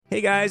Hey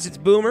guys, it's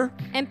Boomer.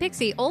 And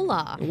Pixie,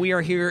 hola. We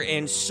are here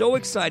and so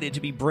excited to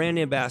be brand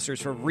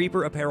ambassadors for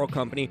Reaper Apparel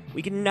Company.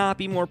 We cannot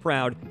be more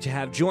proud to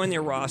have joined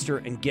their roster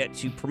and get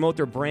to promote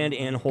their brand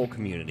and whole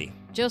community.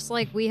 Just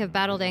like we have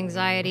battled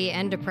anxiety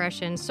and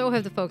depression, so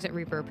have the folks at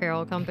Reaper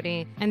Apparel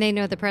Company, and they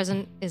know the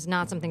present is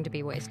not something to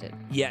be wasted.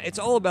 Yeah, it's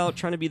all about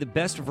trying to be the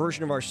best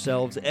version of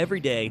ourselves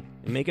every day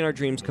and making our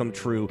dreams come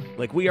true,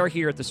 like we are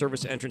here at the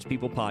Service Entrance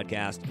People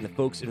podcast, and the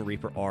folks in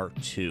Reaper are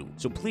too.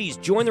 So please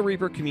join the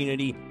Reaper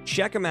community,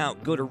 check them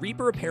out, go to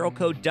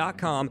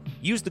reaperapparelco.com,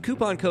 use the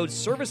coupon code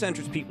Service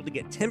Entrance People to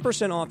get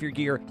 10% off your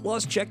gear,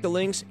 plus check the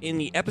links in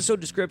the episode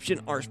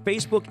description, our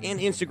Facebook and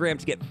Instagram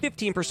to get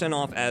 15%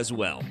 off as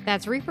well.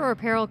 That's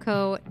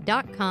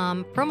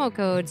reaperapparelco.com, promo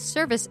code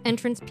Service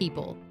Entrance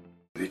People.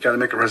 You got to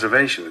make a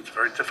reservation. It's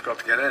very difficult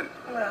to get in.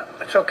 Well,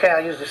 it's okay.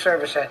 I'll use the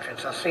service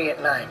entrance. I'll see you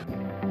at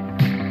 9.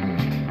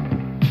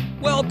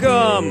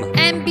 Welcome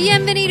And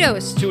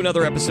bienvenidos to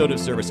another episode of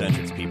Service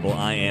Entrance People.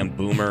 I am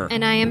Boomer.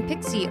 And I am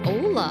Pixie,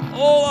 hola.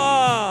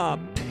 Hola,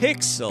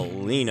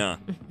 Pixelina.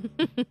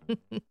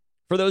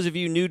 For those of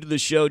you new to the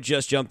show,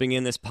 just jumping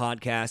in, this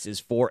podcast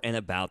is for and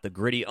about the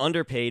gritty,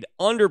 underpaid,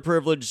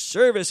 underprivileged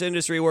service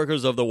industry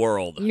workers of the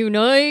world.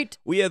 Unite!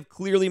 We have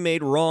clearly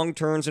made wrong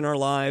turns in our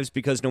lives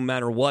because no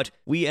matter what,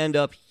 we end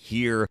up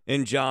here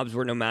in jobs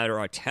where no matter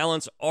our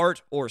talents,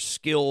 art, or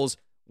skills,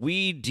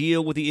 we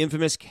deal with the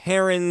infamous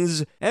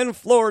Karens and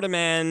Florida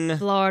Man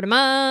Florida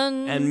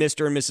Man. and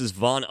Mr. and Mrs.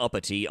 Von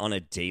Uppity on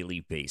a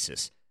daily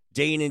basis.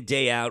 Day in and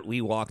day out,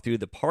 we walk through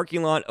the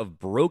parking lot of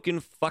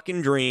broken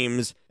fucking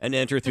dreams and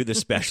enter through the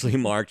specially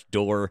marked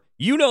door.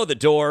 You know the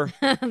door.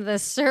 The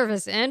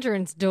service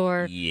entrance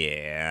door.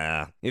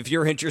 Yeah. If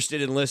you're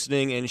interested in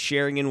listening and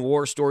sharing in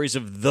war stories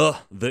of the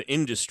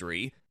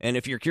industry, and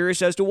if you're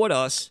curious as to what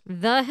us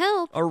The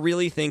help. are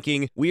really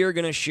thinking, we are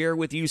going to share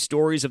with you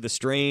stories of the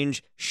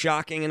strange,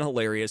 shocking, and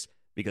hilarious,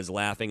 because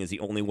laughing is the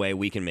only way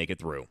we can make it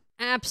through.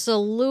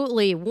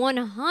 Absolutely,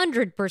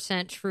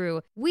 100%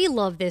 true. We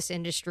love this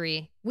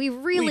industry. We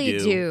really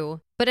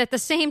do. But at the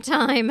same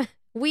time,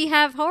 we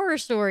have horror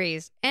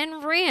stories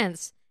and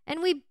rants.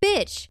 And we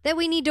bitch that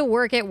we need to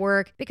work at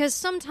work because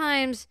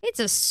sometimes it's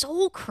a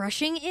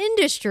soul-crushing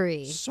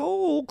industry.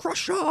 Soul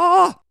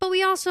Crusher! But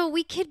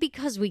we kid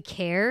because we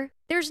care.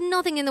 There's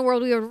nothing in the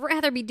world we would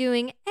rather be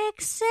doing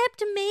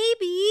except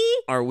maybe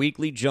Our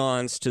weekly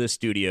jaunts to the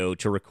studio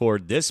to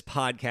record this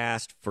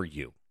podcast for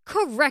you.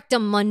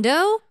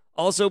 Correctamundo.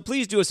 Also,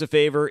 please do us a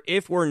favor.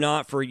 If we're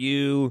not for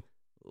you,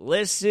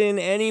 listen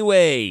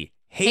anyway.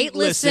 Hate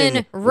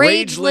listen,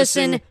 rage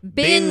listen,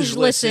 binge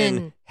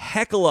listen.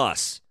 Heckle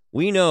us.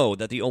 We know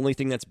that the only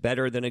thing that's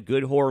better than a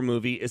good horror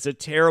movie is a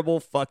terrible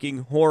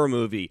fucking horror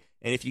movie.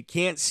 And if you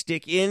can't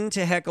stick in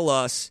to heckle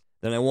us,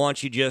 then I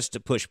want you just to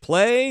push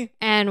play.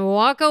 And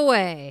walk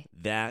away.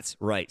 That's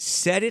right.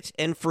 Set it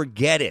and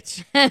forget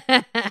it.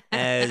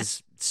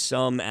 As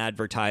some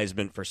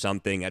advertisement for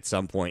something at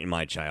some point in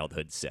my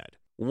childhood said.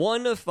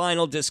 One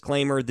final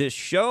disclaimer, this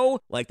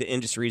show, like the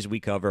industries we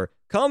cover,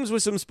 comes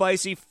with some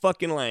spicy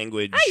fucking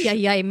language. Ay,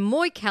 ay, ay,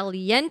 muy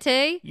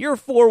caliente. You're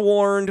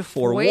forewarned,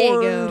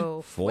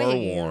 Fuego.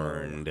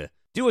 forewarned.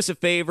 Do us a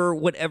favor,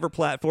 whatever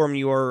platform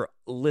you are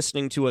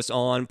listening to us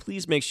on,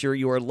 please make sure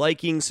you are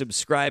liking,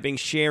 subscribing,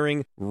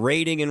 sharing,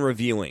 rating, and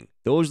reviewing.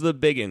 Those are the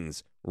big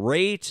uns.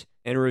 Rate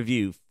and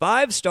review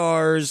 5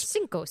 stars.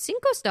 Cinco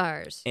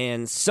stars.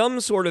 And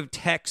some sort of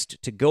text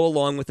to go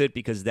along with it,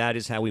 because that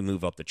is how we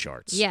move up the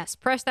charts. Yes,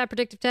 press that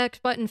predictive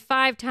text button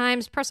 5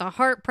 times, press a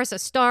heart, press a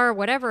star,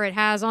 whatever it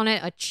has on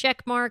it, a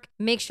check mark.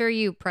 Make sure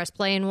you press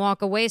play and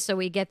walk away so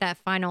we get that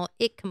final,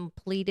 it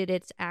completed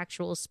its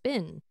actual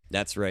spin.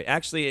 That's right.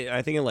 Actually,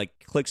 I think it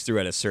clicks through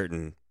at a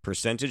certain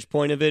percentage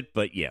point of it,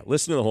 but yeah,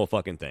 listen to the whole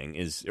fucking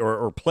thing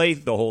or play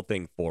the whole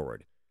thing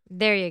forward.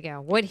 There you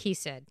go. What he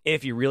said.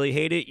 If you really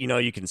hate it,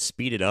 you can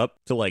speed it up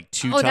to 2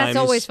 times. Oh, that's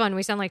always fun.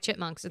 We sound like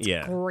chipmunks. It's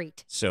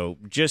great. So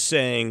just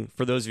saying,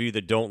 for those of you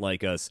that don't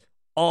like us,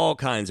 all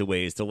kinds of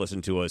ways to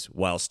listen to us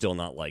while still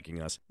not liking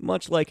us.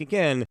 Much like,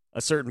 again, a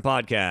certain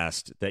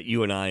podcast that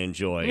you and I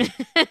enjoy.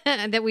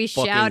 That we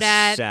fucking shout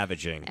at.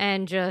 Savaging.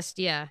 And just,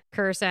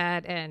 curse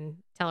at and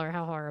tell her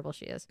how horrible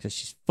she is. Because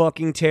she's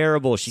fucking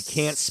terrible. She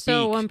can't speak.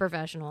 So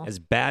unprofessional. As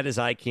bad as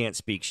I can't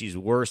speak, she's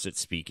worse at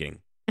speaking.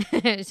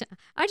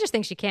 I just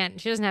think she can't.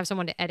 She doesn't have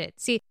someone to edit.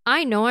 See,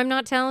 I know I'm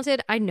not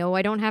talented. I know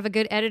I don't have a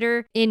good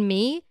editor in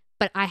me,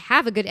 but I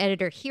have a good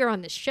editor here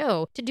on the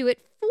show to do it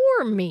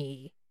for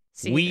me.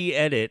 See, we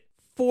edit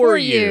for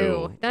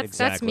you.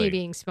 That's me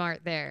being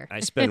smart there.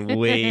 I spend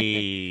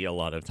a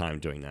lot of time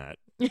doing that.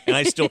 And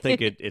I still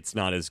think it's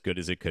not as good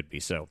as it could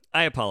be, so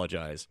I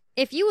apologize.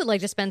 If you would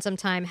like to spend some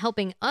time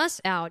helping us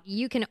out,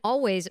 you can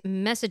always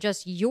message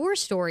us your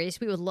stories.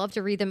 We would love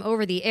to read them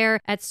over the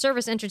air at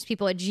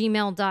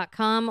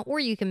serviceentrancepeople@gmail.com, or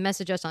you can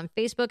message us on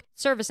Facebook,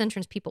 Service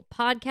Entrance People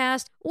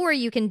Podcast, or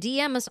you can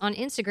DM us on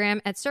Instagram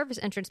at Service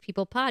Entrance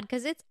People Pod,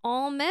 because it's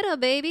all meta,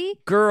 baby.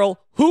 Girl,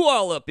 who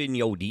all up in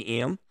your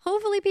DM?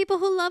 Hopefully people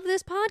who love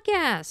this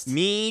podcast.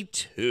 Me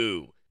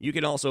too. You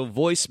can also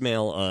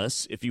voicemail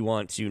us if you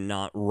want to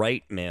not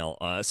write mail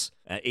us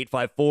at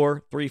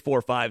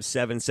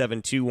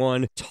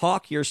 854-345-7721.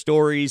 Talk your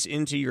stories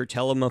into your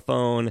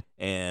telephone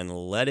and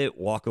let it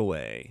walk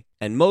away.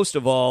 And most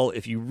of all,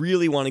 if you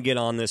really want to get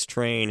on this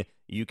train,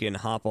 you can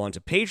hop on to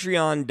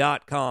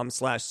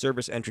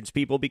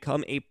patreon.com/serviceentrancepeople,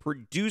 become a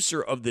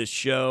producer of this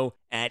show.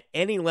 At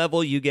any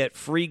level, you get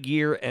free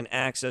gear and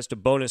access to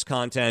bonus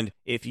content.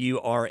 If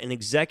you are an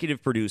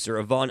executive producer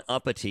of Von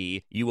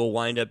Uppity, you will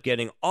wind up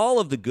getting all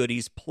of the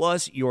goodies,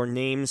 plus your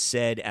name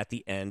said at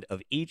the end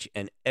of each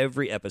and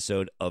every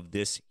episode of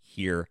this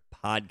here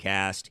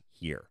podcast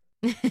here.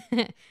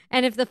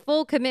 And if the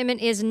full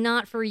commitment is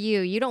not for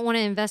you, you don't want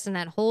to invest in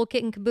that whole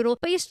kit and caboodle,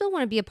 but you still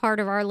want to be a part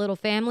of our little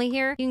family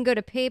here, you can go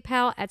to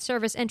PayPal at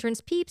Service Entrance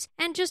Peeps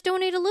and just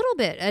donate a little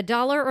bit,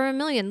 $1 or $1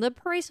 million. The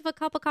price of a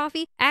cup of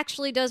coffee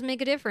actually does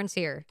make a difference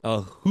here.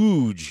 A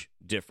huge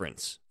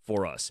difference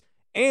for us.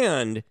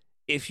 And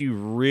if you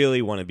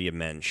really want to be a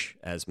mensch,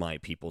 as my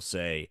people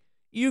say,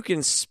 you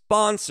can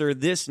sponsor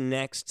this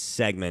next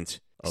segment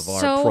of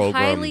our program. So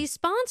highly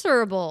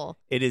sponsorable.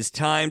 It is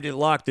time to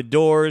lock the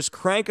doors,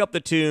 crank up the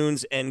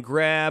tunes, and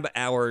grab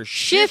our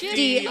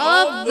Shifty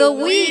of the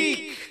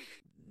Week.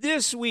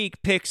 This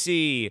week,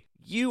 Pixie,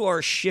 you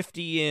are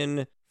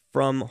shifty-in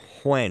from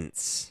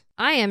whence?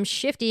 I am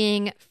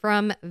shiftying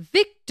from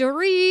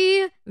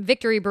Victory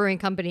Brewing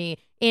Company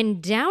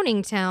in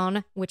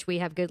Downingtown, which we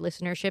have good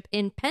listenership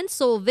in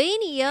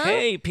Pennsylvania.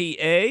 Hey,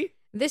 PA.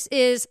 This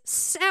is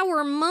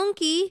Sour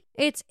Monkey.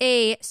 It's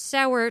a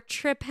sour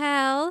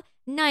tripel.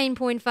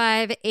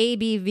 9.5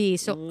 ABV,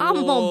 so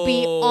I'm gonna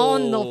be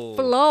on the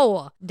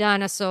floor,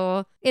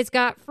 dinosaur. It's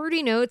got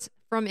fruity notes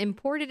from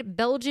imported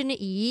Belgian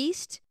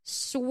yeast,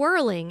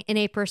 swirling in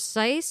a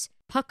precise,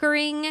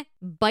 puckering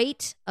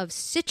bite of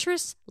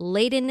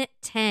citrus-laden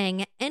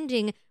tang,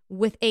 ending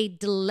with a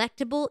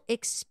delectable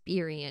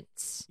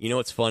experience. You know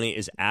what's funny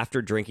is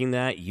after drinking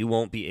that, you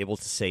won't be able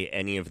to say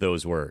any of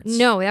those words.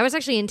 No, that was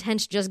actually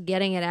intense just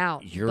getting it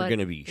out. You're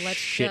gonna be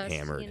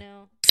shit-hammered.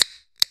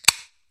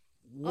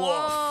 Woof.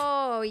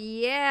 Oh,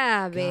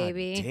 yeah,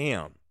 baby. God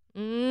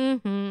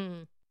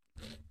damn.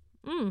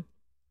 Mm-hmm.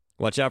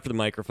 Watch out for the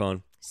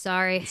microphone.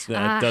 Sorry.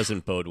 That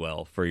doesn't bode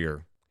well for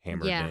your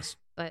hammeredness. Yeah,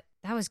 but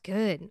that was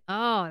good.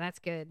 Oh, that's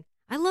good.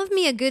 I love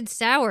me a good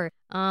sour.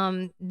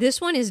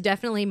 This one is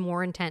definitely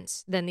more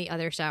intense than the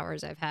other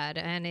sours I've had,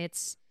 and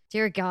it's,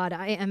 dear God,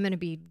 I am going to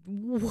be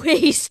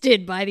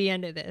wasted by the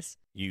end of this.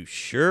 You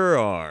sure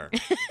are.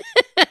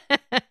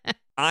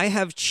 I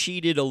have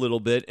cheated a little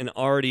bit and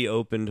already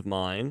opened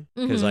mine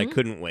because I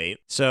couldn't wait.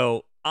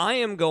 So I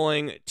am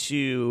going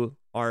to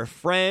our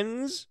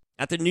friends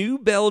at the New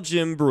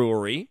Belgium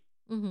Brewery,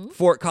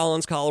 Fort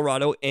Collins,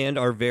 Colorado, and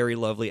our very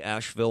lovely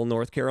Asheville,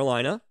 North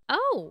Carolina.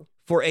 Oh.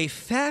 For a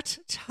Fat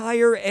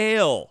Tire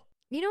Ale.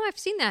 You know, I've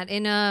seen that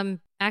in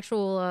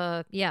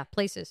actual,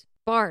 places.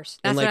 Bars.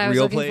 That's in, what I was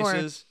real looking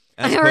places,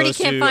 for. I already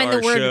can't find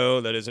the word.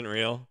 Show that isn't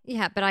real.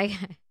 Yeah, but I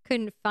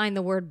couldn't find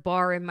the word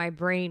bar in my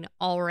brain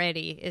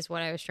already, is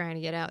what I was trying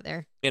to get out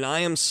there. And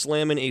I am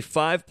slamming a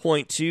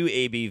 5.2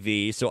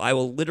 ABV, so I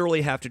will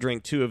literally have to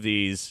drink 2 of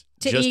these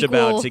just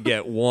about to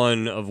get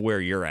one of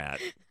where you're at.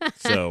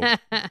 So,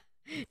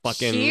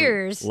 fucking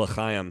cheers.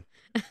 L'chaim.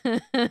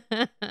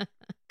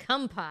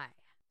 Kumpai.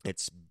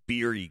 It's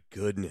beery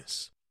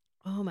goodness.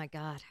 Oh my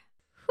God.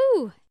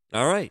 Whew.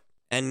 All right.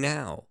 And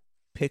now,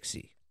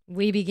 Pixie.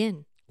 We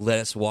begin. Let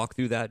us walk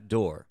through that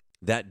door.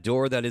 That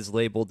door that is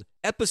labeled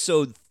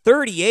episode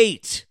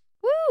 38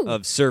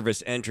 of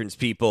Service Entrance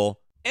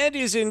People and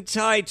is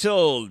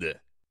entitled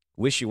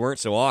Wish You Weren't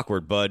So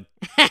Awkward, Bud.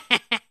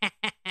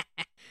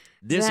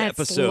 This That's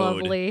episode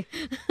lovely.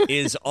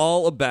 is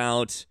all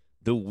about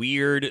the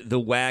weird,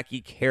 the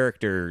wacky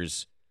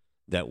characters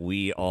that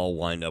we all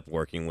wind up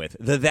working with.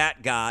 The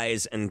that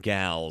guys and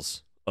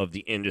gals of the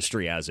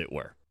industry, as it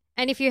were.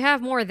 And if you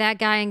have more that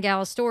guy and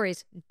gal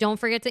stories, don't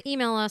forget to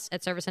email us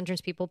at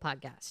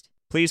serviceentrancepeoplepodcast.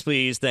 Please,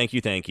 please, thank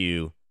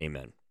you,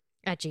 amen.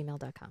 At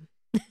gmail.com.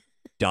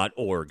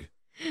 .org.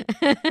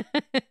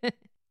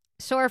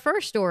 So our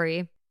first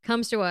story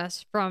comes to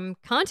us from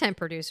content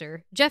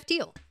producer Jeff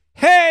Teal.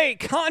 Hey,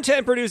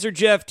 content producer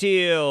Jeff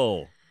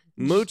Teal.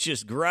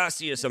 Muchas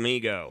gracias,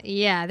 amigo.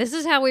 Yeah, this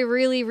is how we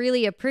really,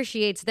 really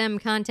appreciates them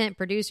content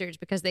producers,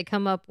 because they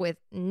come up with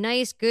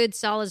nice, good,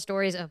 solid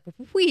stories of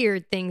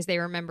weird things they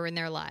remember in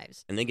their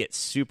lives. And they get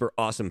super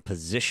awesome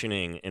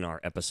positioning in our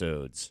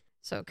episodes.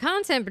 So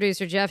content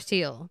producer Jeff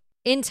Teal,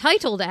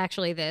 entitled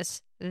actually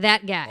this,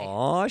 That Guy.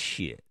 Aw,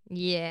 shit.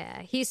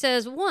 Yeah, he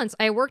says, once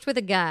I worked with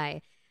a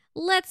guy.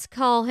 Let's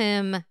call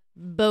him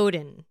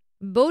Bowden.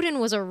 Bowden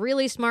was a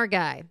really smart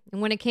guy, and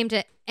when it came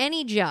to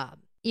any job,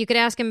 you could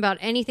ask him about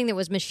anything that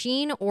was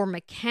machine or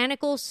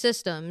mechanical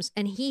systems,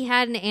 and he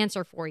had an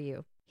answer for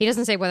you. He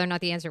doesn't say whether or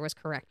not the answer was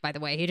correct, by the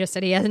way. He just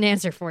said he has an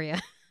answer for you.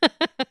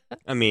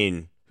 I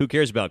mean, who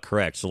cares about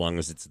correct so long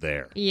as it's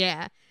there?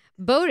 Yeah.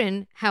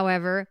 Bowden,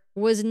 however,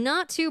 was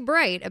not too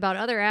bright about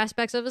other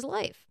aspects of his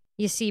life.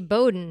 You see,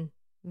 Bowden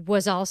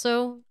was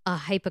also a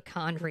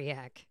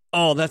hypochondriac.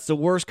 Oh, that's the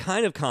worst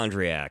kind of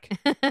chondriac.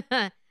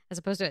 as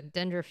opposed to a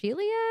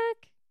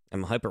dendrophiliac?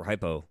 I'm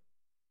hypo.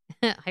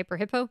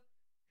 Hyperhippo?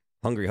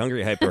 Hungry,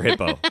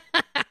 hyper-hippo.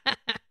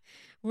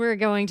 We're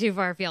going too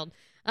far afield.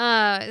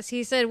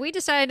 He said, we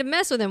decided to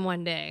mess with him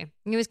one day.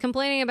 He was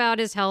complaining about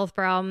his health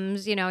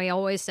problems. You know, he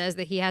always says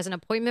that he has an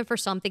appointment for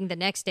something the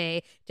next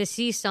day to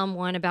see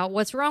someone about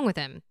what's wrong with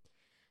him.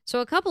 So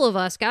a couple of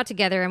us got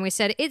together and we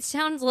said, it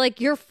sounds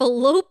like your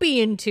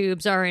fallopian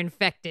tubes are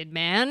infected,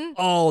 man.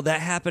 Oh,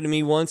 that happened to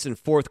me once in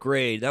 4th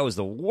grade. That was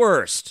the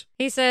worst.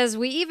 He says,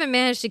 we even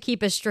managed to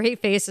keep a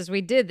straight face as we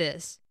did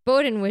this.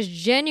 Bowden was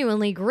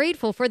genuinely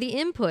grateful for the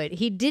input.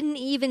 He didn't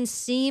even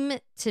seem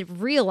to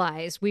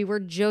realize we were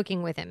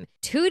joking with him.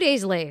 2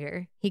 days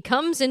later, he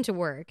comes into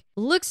work,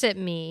 looks at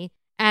me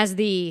as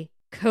the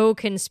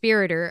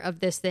co-conspirator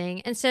of this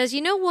thing, and says,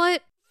 you know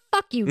what?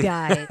 Fuck you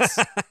guys.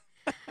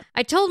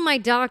 I told my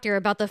doctor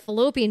about the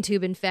fallopian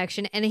tube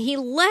infection, and he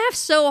laughed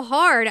so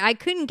hard I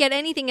couldn't get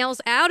anything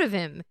else out of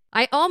him.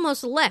 I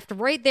almost left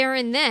right there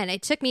and then.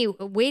 It took me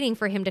waiting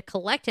for him to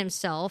collect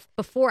himself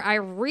before I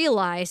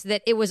realized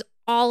that it was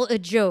all a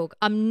joke.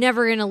 I'm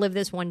never going to live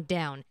this one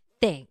down.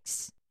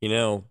 Thanks. You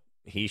know,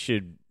 he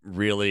should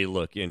really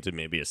look into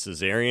maybe a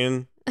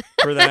cesarean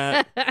for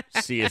that.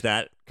 See if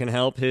that can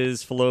help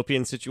his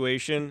fallopian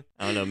situation.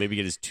 I don't know, maybe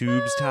get his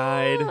tubes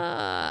tied.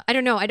 I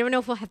don't know. I don't know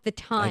if we'll have the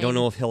time. I don't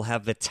know if he'll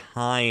have the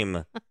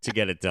time to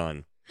get it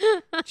done.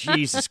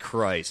 Jesus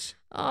Christ.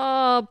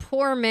 Oh,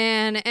 poor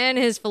man and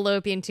his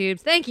fallopian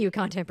tubes. Thank you,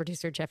 content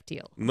producer Jeff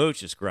Teal.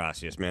 Muchas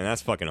gracias, man.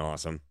 That's fucking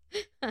awesome.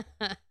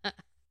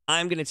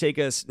 I'm going to take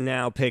us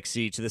now,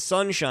 Pixie, to the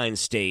Sunshine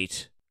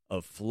State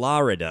of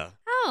Florida.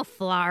 Oh,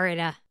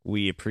 Florida.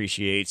 We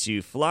appreciate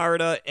you,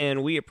 Florida,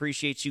 and we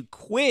appreciate you,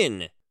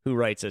 Quinn, who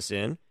writes us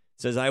in.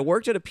 Says, I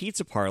worked at a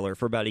pizza parlor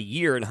for about a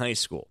year in high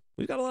school.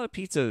 We've got a lot of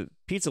pizza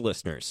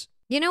listeners.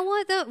 You know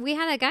what, though? We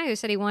had a guy who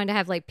said he wanted to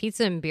have, like,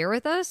 pizza and beer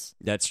with us.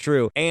 That's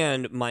true.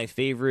 And my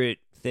favorite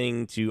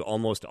thing to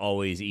almost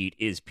always eat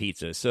is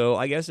pizza. So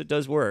I guess it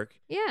does work.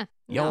 Yeah.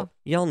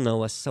 Y'all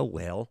know us so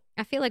well.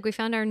 I feel like we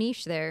found our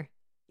niche there.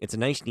 It's a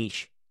nice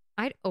niche.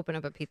 I'd open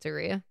up a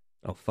pizzeria.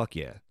 Oh, fuck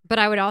yeah. But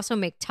I would also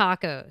make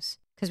tacos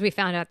because we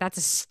found out that's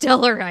a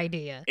stellar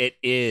idea. It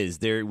is.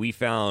 We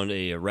found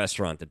a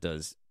restaurant that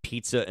does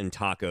pizza and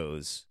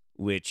tacos,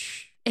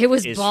 which it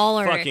was is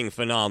baller. Fucking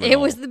phenomenal.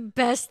 It was the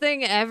best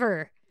thing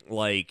ever.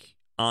 Like,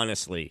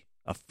 honestly,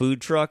 a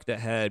food truck that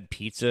had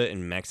pizza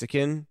and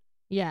Mexican.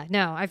 Yeah,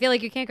 no, I feel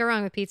like you can't go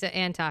wrong with pizza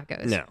and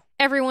tacos. No.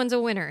 Everyone's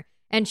a winner.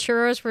 And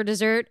churros for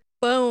dessert,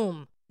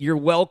 boom. You're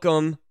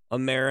welcome,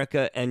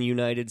 America and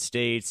United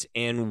States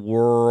and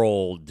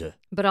world.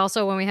 But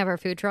also, when we have our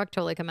food truck,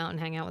 totally come out and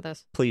hang out with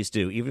us. Please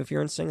do, even if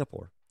you're in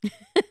Singapore.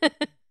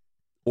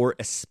 Or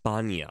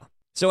España.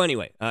 So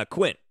anyway,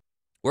 Quinn,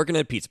 working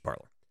at a pizza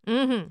parlor.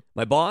 Mm-hmm.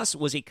 My boss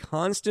was a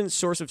constant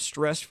source of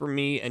stress for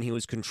me, and he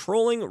was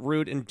controlling,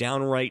 rude, and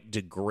downright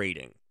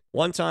degrading.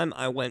 One time,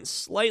 I went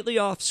slightly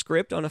off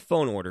script on a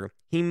phone order.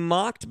 He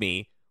mocked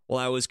me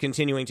while I was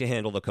continuing to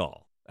handle the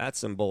call. That's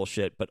some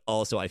bullshit, but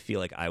also I feel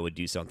like I would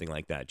do something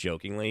like that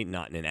jokingly,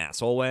 not in an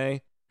asshole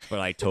way, but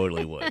I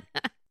totally would.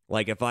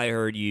 Like, if I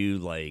heard you,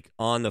 like,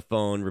 on the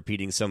phone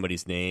repeating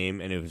somebody's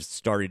name and it was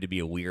started to be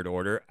a weird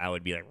order, I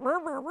would be like,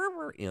 rrr, rrr,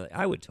 rrr. You know,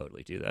 I would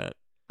totally do that.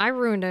 I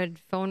ruined a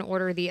phone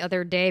order the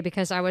other day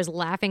because I was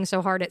laughing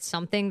so hard at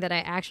something that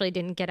I actually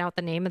didn't get out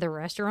the name of the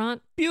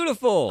restaurant.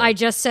 Beautiful. I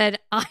just said,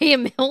 I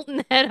am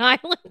Hilton Head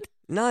Island.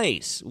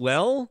 Nice.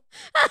 Well,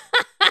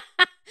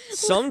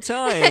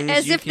 sometimes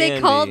as if they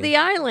called the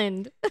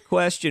island.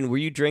 Question, were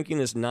you drinking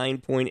this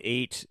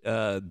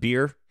 9.8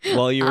 beer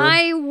while you were...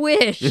 I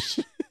wish.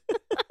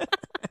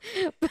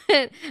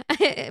 But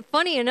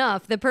funny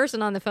enough, the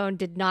person on the phone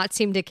did not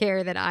seem to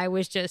care that I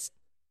was just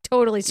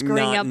totally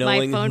screwing up my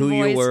phone not knowing who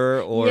voice. you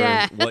were or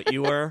what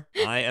you were.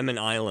 I am an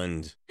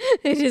island.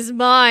 It is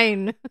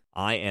mine.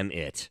 I am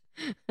it.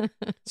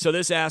 So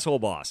this asshole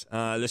boss,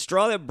 the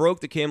straw that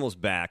broke the camel's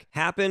back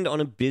happened on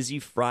a busy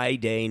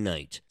Friday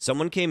night.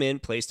 Someone came in,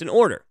 placed an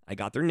order. I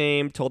got their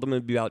name, told them it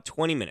would be about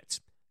 20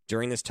 minutes.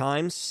 During this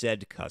time,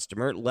 said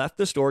customer left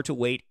the store to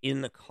wait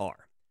in the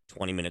car.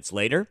 20 minutes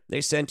later,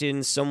 they sent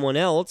in someone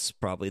else,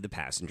 probably the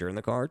passenger in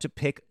the car, to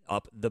pick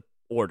up the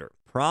order.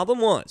 Problem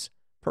was,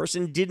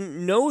 person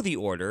didn't know the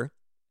order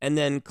and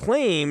then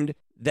claimed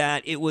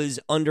that it was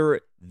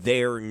under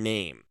their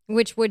name.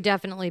 Which would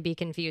definitely be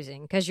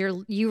confusing because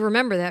you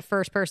remember that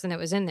first person that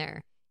was in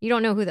there. You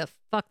don't know who the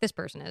fuck this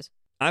person is.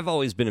 I've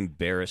always been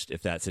embarrassed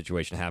if that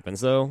situation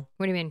happens, though.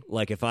 What do you mean?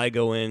 Like, if I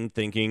go in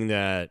thinking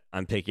that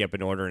I'm picking up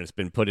an order and it's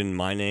been put in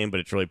my name, but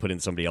it's really put in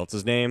somebody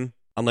else's name,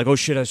 I'm like, oh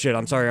shit,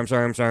 I'm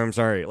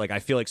sorry. Like, I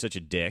feel like such a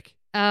dick.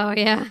 Oh,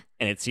 yeah.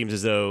 And it seems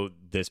as though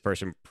this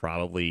person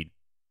probably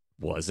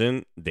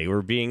wasn't. They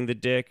were being the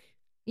dick.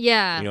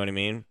 Yeah. You know what I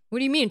mean? What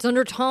do you mean? It's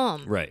under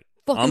Tom. Right.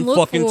 I'm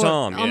fucking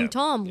Tom. I'm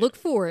Tom. Look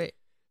for it.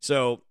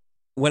 So,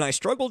 when I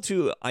struggled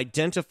to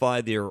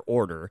identify their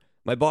order,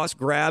 my boss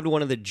grabbed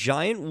one of the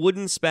giant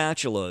wooden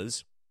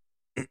spatulas,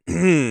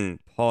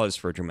 pause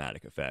for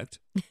dramatic effect,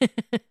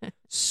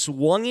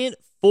 swung it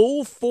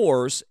full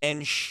force,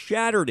 and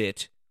shattered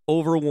it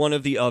over one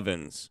of the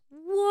ovens.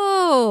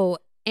 Whoa.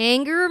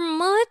 Anger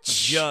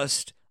much?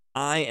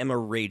 I am a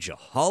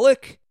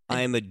rageaholic.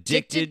 I am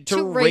addicted to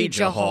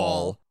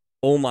Rageahol.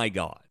 Oh my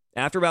God.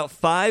 After about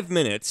 5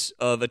 minutes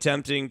of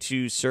attempting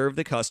to serve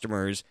the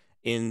customers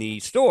in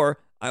the store,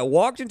 I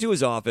walked into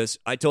his office.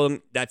 I told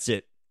him, that's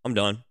it. I'm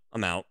done.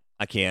 I'm out.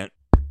 I can't.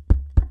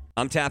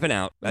 I'm tapping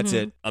out. That's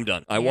it. I'm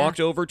done. I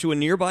walked over to a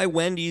nearby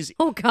Wendy's.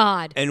 Oh,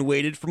 God. And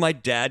waited for my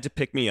dad to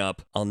pick me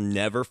up. I'll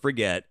never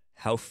forget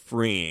how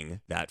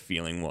freeing that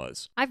feeling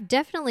was. I've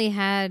definitely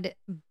had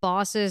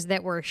bosses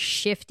that were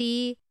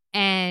shifty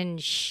and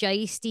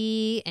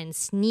shisty and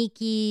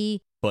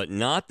sneaky. But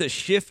not the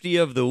shifty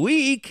of the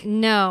week.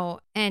 No,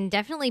 and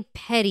definitely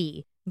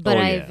petty. But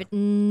I've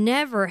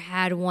never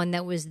had one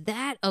that was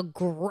that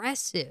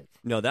aggressive.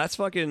 No, that's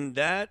fucking,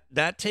 that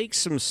takes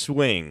some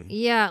swing.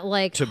 Yeah,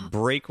 like... to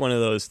break one of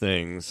those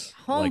things.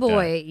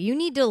 Homeboy, like you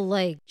need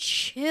to,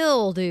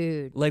 chill,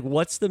 dude. Like,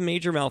 what's the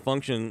major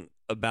malfunction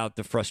about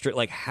the frustrate?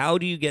 Like, how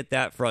do you get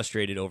that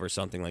frustrated over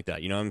something like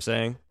that? You know what I'm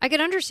saying? I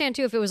could understand,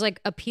 too, if it was, a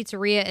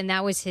pizzeria and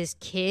that was his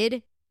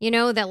kid. You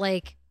know, that,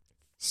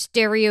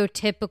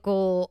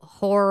 stereotypical,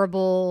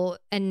 horrible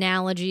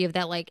analogy of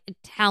that,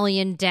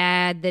 Italian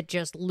dad that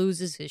just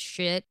loses his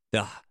shit.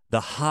 The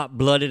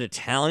hot-blooded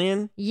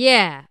Italian?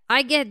 Yeah,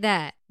 I get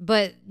that.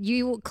 But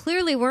you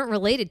clearly weren't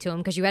related to him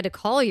because you had to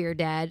call your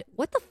dad.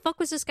 What the fuck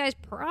was this guy's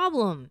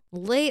problem?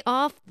 Lay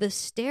off the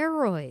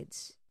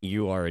steroids.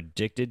 You are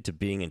addicted to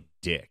being a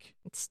dick.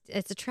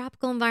 It's a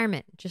tropical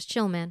environment. Just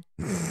chill, man.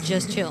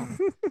 Just chill.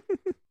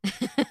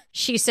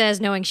 She says,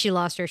 knowing she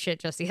lost her shit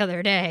just the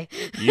other day.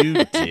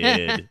 You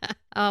did.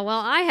 Well,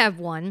 I have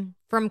one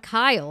from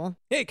Kyle.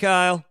 Hey,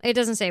 Kyle. It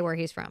doesn't say where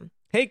he's from.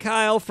 Hey,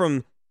 Kyle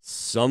from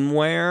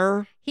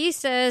somewhere. He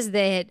says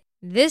that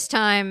this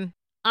time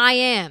I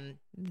am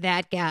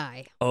that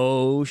guy.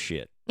 Oh,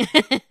 shit.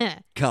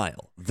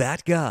 Kyle,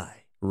 that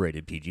guy.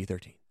 Rated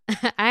PG-13.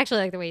 I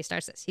actually like the way he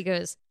starts this. He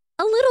goes,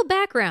 a little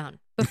background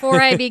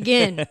before I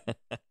begin.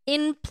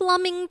 In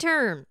plumbing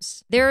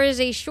terms, there is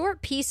a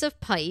short piece of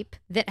pipe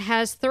that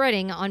has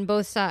threading on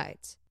both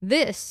sides.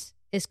 This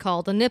is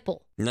called a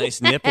nipple.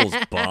 Nice nipples,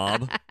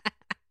 Bob.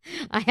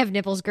 I have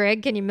nipples,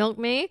 Greg. Can you milk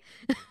me?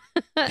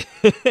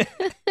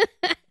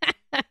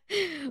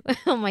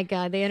 Oh my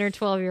God, the inner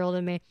 12-year-old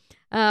in me.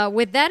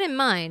 With that in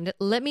mind,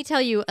 let me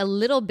tell you a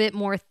little bit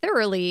more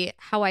thoroughly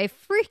how I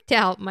freaked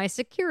out my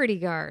security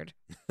guard.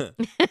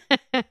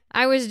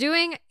 I was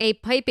doing a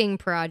piping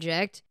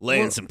project.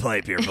 Laying some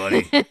pipe here,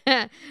 buddy.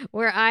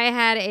 Where I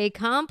had a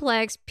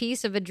complex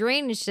piece of a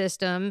drainage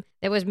system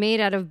that was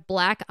made out of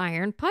black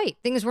iron pipe.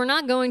 Things were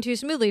not going too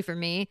smoothly for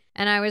me,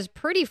 and I was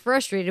pretty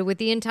frustrated with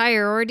the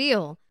entire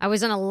ordeal. I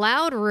was in a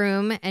loud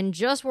room and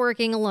just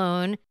working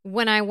alone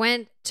when I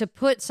went to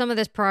put some of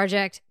this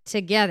project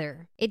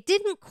together. It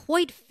didn't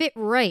quite fit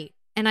right,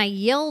 and I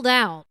yelled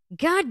out,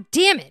 "God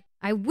damn it!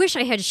 I wish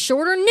I had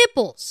shorter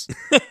nipples."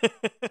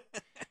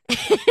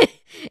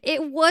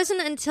 It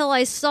wasn't until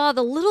I saw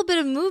the little bit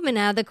of movement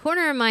out of the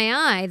corner of my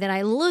eye that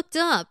I looked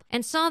up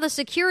and saw the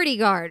security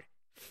guard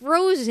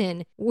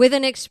frozen with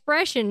an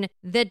expression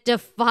that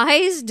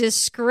defies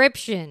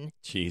description.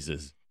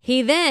 Jesus.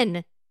 He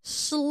then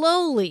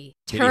slowly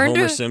turned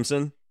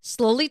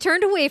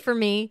away from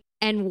me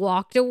and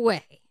walked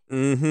away.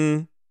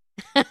 Mm-hmm.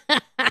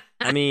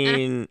 I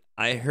mean,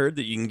 I heard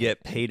that you can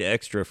get paid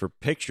extra for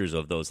pictures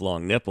of those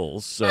long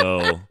nipples,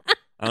 so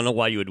I don't know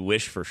why you would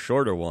wish for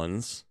shorter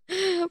ones.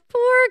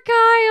 Poor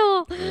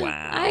Kyle.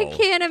 Wow. I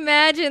can't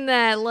imagine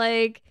that.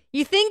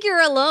 You think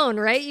you're alone,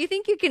 right? You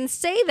think you can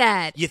say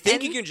that. You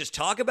think you can just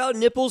talk about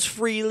nipples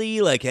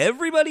freely like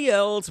everybody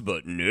else,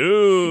 but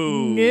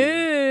no.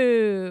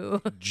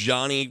 No.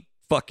 Johnny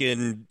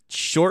fucking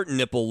short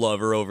nipple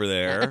lover over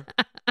there.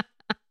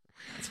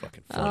 That's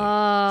fucking funny.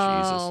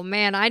 Oh, Jesus.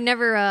 Man.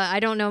 I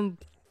don't know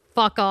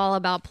fuck all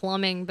about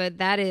plumbing, but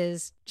that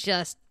is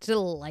just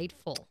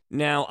delightful.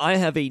 Now, I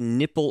have a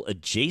nipple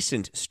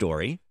adjacent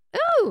story.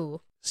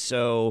 Ooh.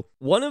 So,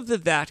 one of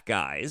that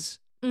guys,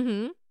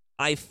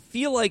 I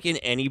feel like in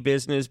any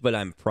business, but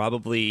I'm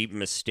probably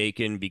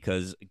mistaken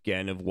because,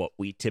 again, of what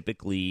we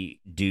typically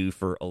do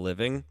for a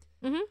living.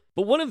 Mm-hmm.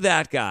 But one of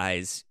that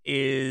guys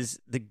is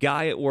the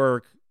guy at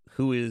work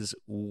who is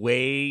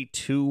way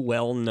too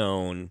well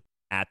known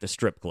at the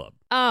strip club.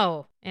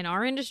 Oh, in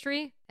our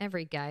industry,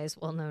 every guy is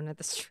well known at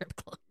the strip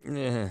club.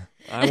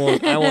 I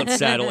won't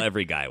saddle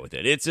every guy with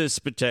it. It's a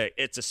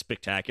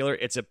spectacular.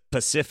 It's a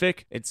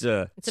Pacific. It's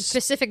a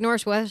Pacific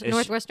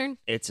Northwestern.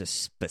 It's a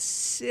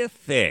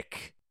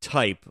specific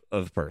type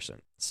of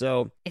person.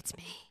 So it's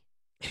me.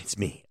 It's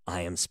me.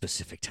 I am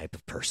specific type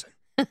of person.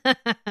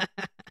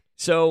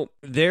 So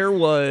there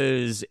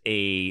was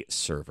a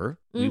server.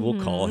 We will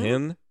call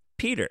him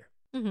Peter.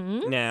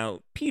 Mm-hmm.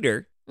 Now,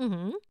 Peter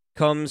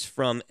comes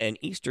from an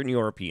Eastern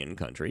European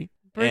country.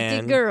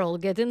 Pretty girl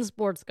getting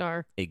sports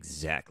car.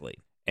 Exactly.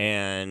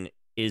 And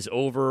is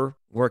over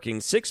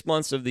working 6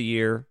 months of the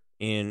year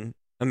in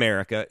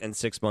America, and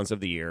 6 months of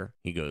the year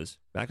he goes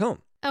back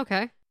home.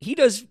 Okay. He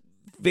does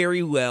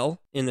very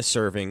well in the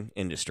serving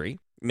industry.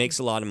 Makes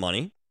a lot of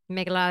money.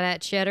 Make a lot of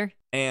that cheddar.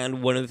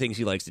 And one of the things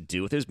he likes to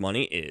do with his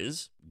money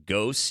is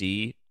go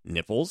see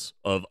nipples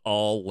of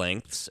all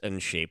lengths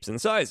and shapes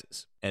and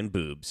sizes, and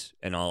boobs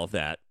and all of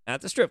that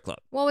at the strip club.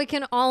 Well, we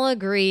can all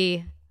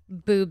agree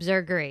boobs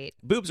are great.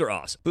 Boobs are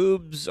awesome.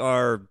 Boobs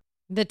are...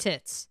 The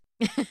tits.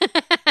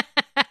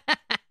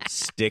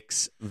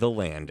 Sticks the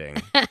landing.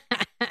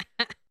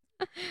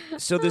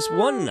 So this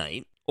one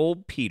night,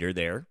 old Peter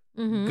there,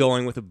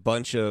 going with a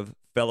bunch of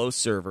fellow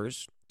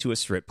servers to a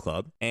strip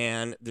club,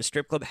 and the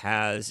strip club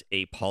has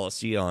a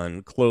policy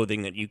on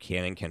clothing that you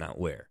can and cannot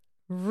wear.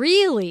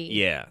 Really?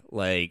 Yeah,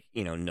 like,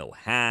 no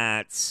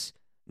hats,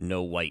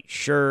 no white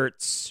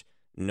shirts,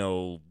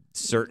 no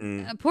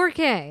certain... Por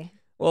qué?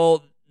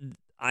 Well,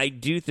 I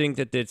do think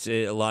that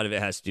a lot of it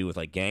has to do with,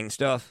 like, gang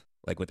stuff,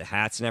 like with the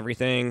hats and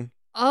everything.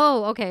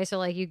 Oh, okay. So,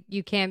 like,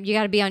 you can't... You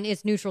got to be on...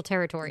 It's neutral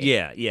territory.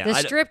 Yeah. The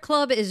strip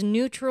club is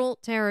neutral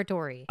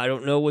territory. I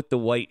don't know what the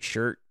white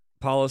shirt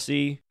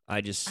policy... I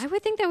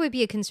would think that would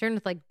be a concern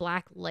with, like,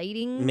 black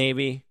lighting.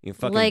 Maybe. You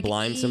fucking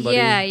blind somebody.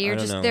 Yeah,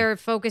 know. Their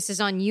focus is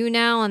on you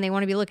now, and they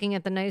want to be looking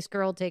at the nice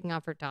girl taking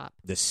off her top.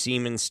 The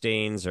semen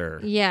stains are...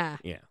 Yeah.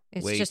 Yeah.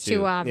 It's just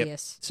too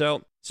obvious.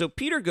 Yep. So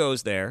Peter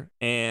goes there,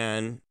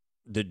 and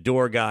the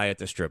door guy at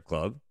the strip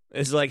club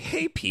is like,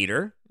 hey,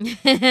 Peter.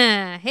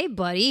 Hey,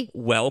 buddy.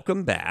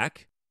 Welcome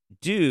back.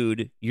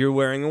 Dude, you're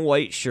wearing a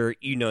white shirt.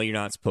 You know you're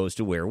not supposed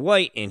to wear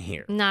white in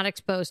here. Not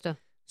exposed to.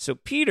 So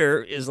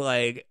Peter is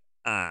like...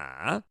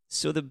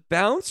 So the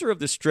bouncer of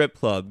the strip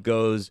club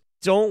goes,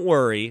 don't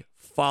worry,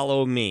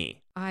 follow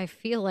me. I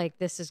feel like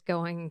this is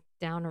going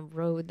down a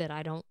road that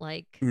I don't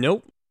like.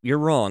 Nope, you're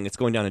wrong. It's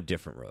going down a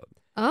different road.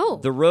 Oh.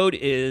 The road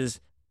is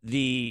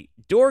the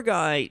door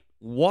guy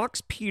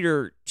walks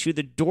Peter to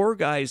the door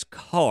guy's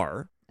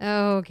car.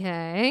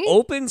 Okay.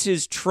 Opens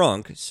his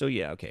trunk. So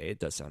yeah, okay, it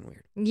does sound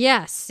weird.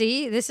 Yeah,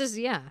 see,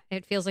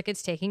 it feels like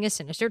it's taking a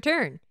sinister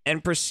turn.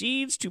 And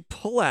proceeds to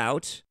pull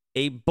out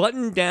a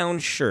button-down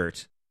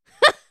shirt.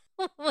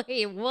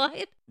 Wait,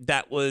 what?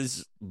 That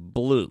was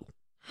blue.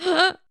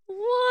 What?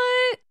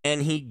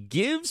 And he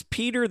gives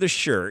Peter the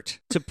shirt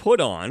to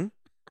put on,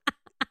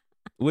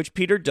 which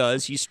Peter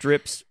does. He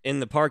strips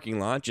in the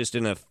parking lot, just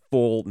in a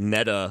full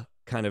meta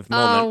kind of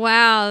moment. Oh,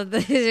 wow.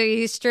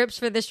 He strips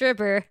for the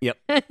stripper. Yep.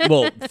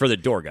 Well, for the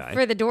door guy.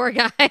 For the door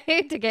guy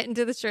to get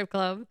into the strip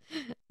club.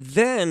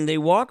 Then they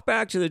walk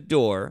back to the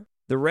door.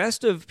 The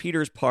rest of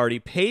Peter's party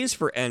pays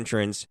for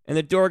entrance, and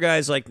the door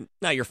guy's like,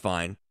 "No, you're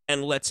fine,"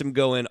 and lets him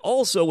go in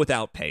also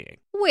without paying.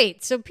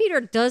 Wait, so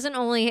Peter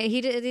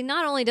he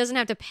not only doesn't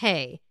have to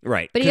pay,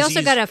 right? But he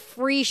also got a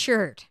free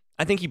shirt.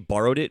 I think he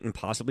borrowed it and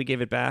possibly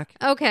gave it back.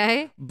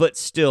 Okay. But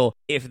still,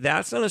 if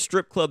that's not a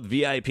strip club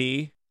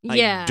VIP,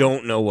 I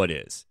don't know what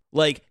is.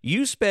 Like,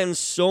 you spend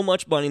so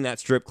much money in that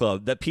strip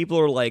club that people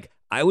are like,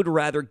 I would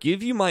rather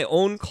give you my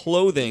own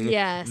clothing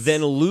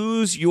than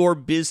lose your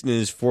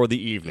business for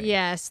the evening.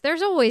 Yes,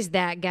 there's always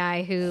that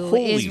guy who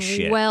is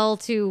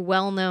too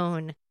well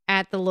known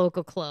at the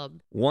local club.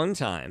 One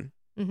time,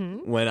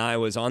 when I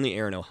was on the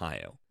air in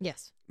Ohio,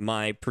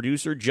 my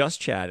producer,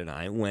 Just Chad, and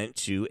I went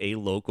to a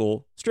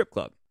local strip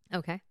club.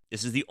 Okay.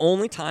 This is the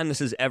only time this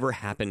has ever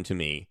happened to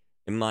me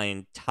in my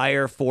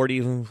entire 40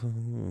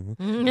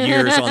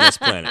 years on this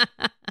planet.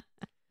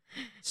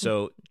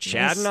 So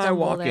Chad and I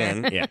walk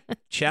in. Yeah,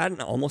 Chad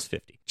and almost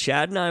 50.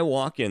 Chad and I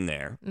walk in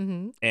there,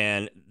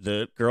 and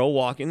the girl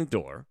walk in the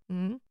door.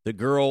 The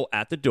girl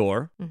at the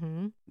door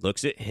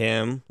looks at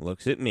him,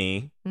 looks at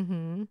me,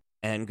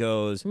 and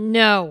goes,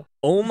 "No.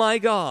 Oh my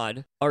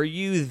God, are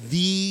you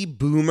the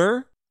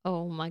Boomer?"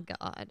 Oh my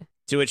God.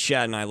 To which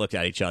Chad and I looked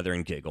at each other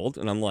and giggled,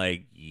 and I'm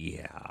like,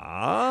 yeah.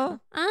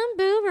 I'm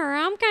Boomer.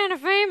 I'm kind of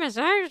famous.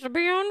 I used to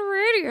be on the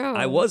radio.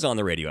 I was on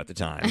the radio at the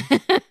time,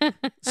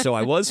 so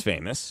I was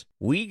famous.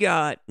 We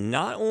got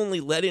not only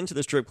let into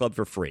the strip club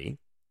for free,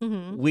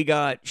 we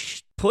got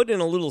put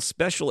in a little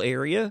special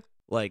area,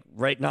 like,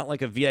 right, not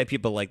like a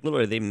VIP, but like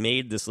literally they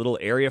made this little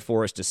area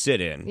for us to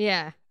sit in.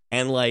 Yeah.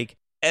 And like,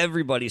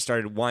 everybody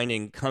started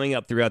whining, coming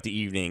up throughout the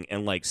evening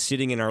and like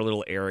sitting in our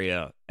little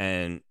area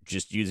and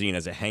just using it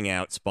as a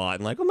hangout spot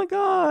and like, oh my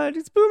God,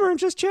 it's Boomer and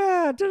Just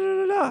Chad. Da,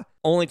 da, da, da.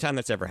 Only time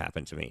that's ever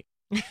happened to me.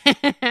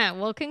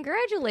 Well,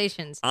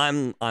 congratulations.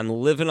 I'm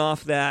living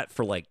off that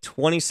for like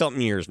 20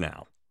 something years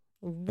now.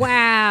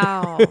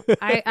 Wow.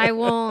 I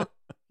won't,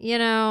 you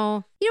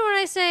know what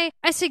I say?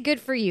 I say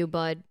good for you,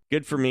 bud.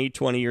 Good for me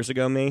 20 years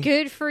ago, me.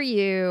 Good for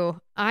you.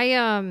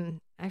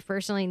 I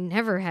personally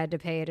never had to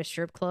pay at a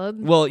strip club.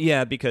 Well,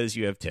 yeah, because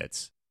you have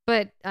tits.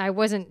 But I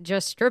wasn't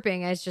just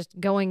stripping. I was just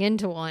going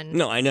into one.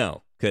 No, I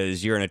know.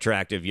 Because you're an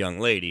attractive young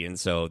lady, and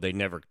so they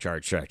never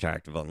charge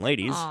attractive young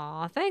ladies.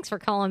 Aw, thanks for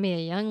calling me a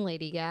young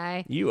lady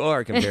guy. You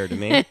are compared to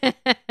me.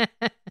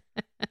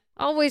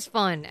 Always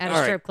fun at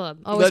a strip club.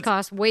 Always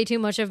cost way too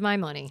much of my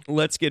money.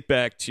 Let's get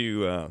back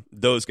to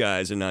those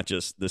guys and not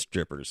just the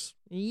strippers.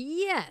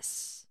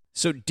 Yes.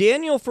 So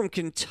Daniel from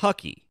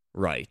Kentucky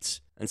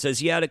writes and says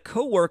he had a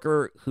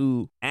coworker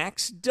who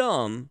acts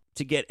dumb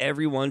to get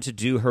everyone to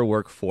do her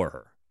work for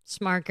her.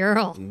 Smart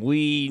girl.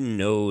 We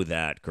know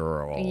that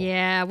girl.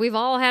 Yeah, we've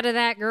all had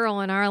that girl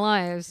in our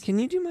lives. Can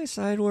you do my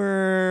side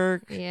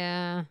work?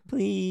 Yeah.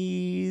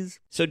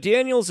 Please. So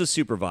Daniel's a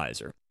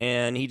supervisor,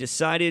 and he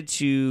decided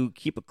to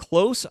keep a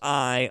close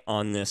eye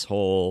on this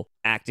whole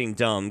acting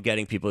dumb,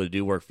 getting people to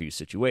do work for you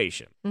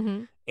situation.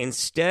 Mm-hmm.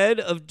 Instead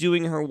of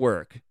doing her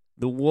work,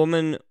 the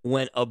woman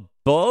went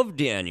above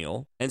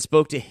Daniel and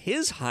spoke to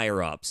his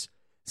higher-ups,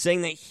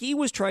 saying that he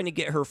was trying to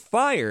get her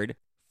fired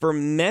for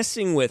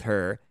messing with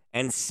her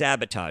and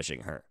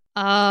sabotaging her.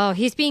 Oh,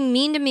 he's being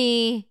mean to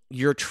me.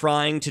 You're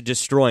trying to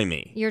destroy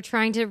me. You're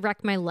trying to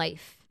wreck my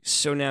life.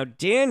 So now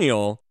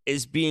Daniel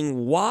is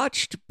being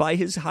watched by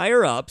his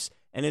higher-ups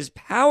and is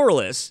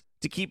powerless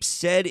to keep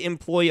said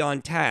employee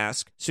on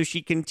task, so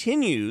she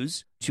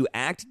continues to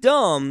act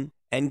dumb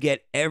and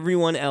get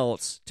everyone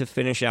else to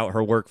finish out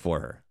her work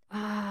for her.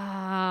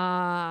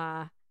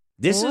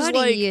 This is what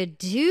like, do you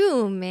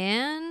do,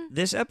 man?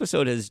 This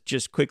episode has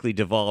just quickly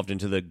devolved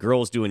into the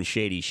girls doing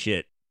shady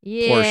shit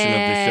Yeah, portion of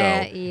the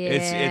show. Yeah.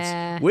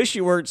 It's wish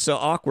you weren't so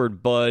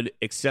awkward, bud,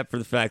 except for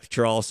the fact that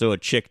you're also a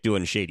chick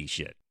doing shady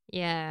shit.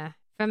 Yeah.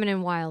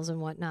 Feminine wiles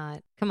and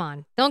whatnot. Come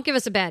on. Don't give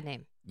us a bad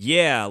name.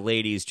 Yeah,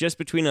 ladies, just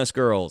between us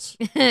girls.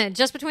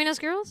 Just between us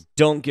girls?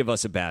 Don't give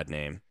us a bad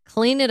name.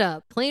 Clean it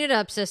up. Clean it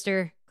up,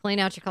 sister. Clean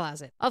out your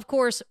closet. Of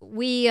course,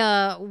 we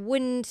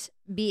wouldn't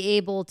be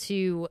able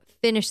to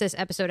finish this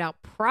episode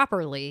out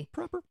properly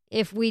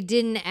if we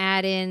didn't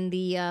add in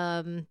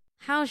the,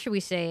 how should we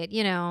say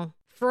it?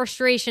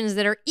 Frustrations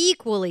that are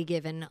equally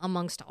given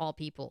amongst all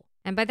people.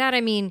 And by that,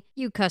 I mean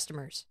you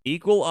customers.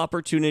 Equal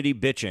opportunity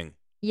bitching.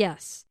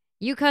 Yes.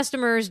 You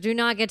customers do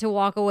not get to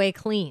walk away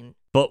clean.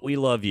 But we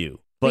love you.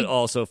 But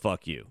also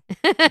fuck you.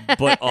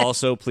 But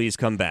also please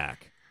come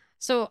back.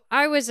 So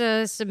I was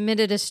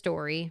submitted a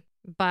story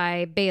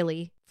by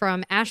Bailey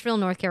from Asheville,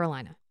 North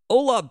Carolina.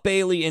 Hola,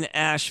 Bailey in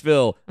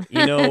Asheville.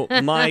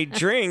 My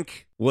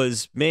drink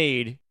was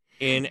made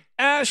in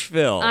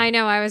Asheville. I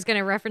know. I was going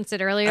to reference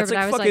it earlier, That's but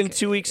like I was fucking like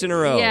 2 weeks in a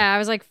row. Yeah, I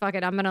was like, fuck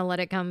it. I'm going to let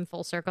it come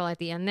full circle at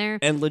the end there.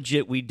 And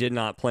legit, we did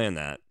not plan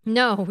that.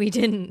 No, we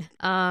didn't.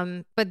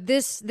 But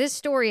this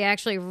story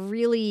actually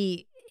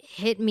really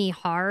hit me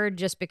hard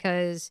just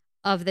because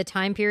of the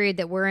time period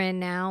that we're in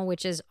now,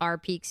 which is our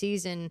peak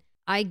season.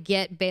 I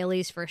get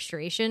Bailey's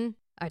frustration.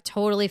 I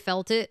totally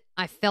felt it.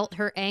 I felt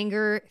her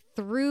anger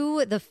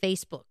through the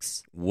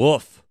Facebooks.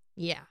 Woof.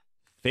 Yeah.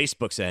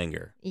 Facebook's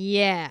anger.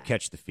 Yeah.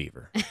 Catch the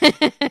fever.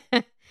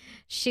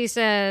 She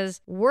says,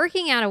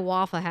 working at a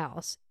Waffle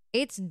House,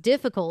 it's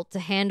difficult to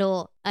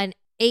handle an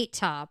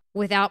 8-top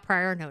without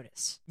prior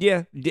notice.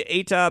 Yeah, the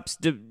 8-tops,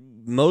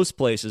 most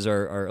places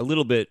are a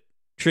little bit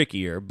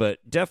trickier,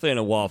 but definitely in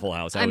a Waffle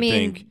House, I would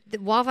think. The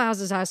Waffle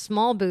Houses have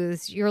small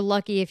booths. You're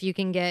lucky if you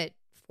can get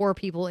 4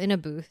 people in a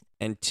booth.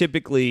 And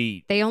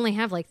typically, they only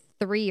have like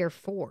 3 or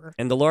 4.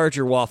 And the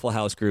larger Waffle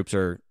House groups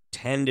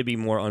tend to be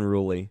more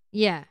unruly.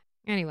 Yeah.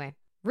 Anyway,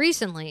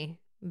 recently,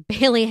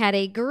 Bailey had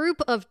a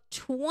group of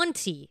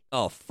 20.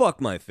 Oh, fuck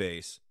my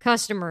face.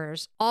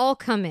 Customers all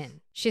come in.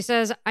 She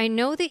says, I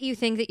know that you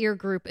think that your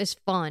group is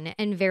fun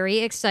and very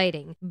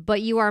exciting,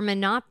 but you are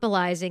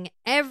monopolizing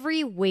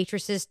every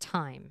waitress's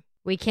time.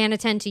 We can't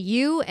attend to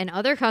you and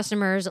other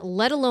customers,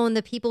 let alone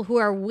the people who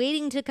are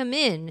waiting to come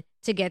in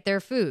to get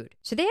their food.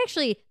 So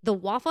the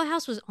Waffle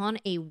House was on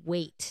a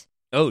wait.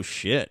 Oh,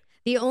 shit.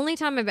 The only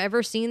time I've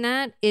ever seen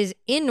that is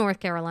in North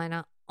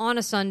Carolina on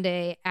a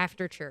Sunday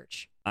after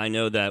church. I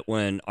know that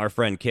when our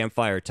friend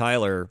Campfire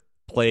Tyler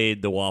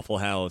played the Waffle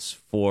House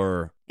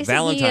for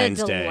Valentine's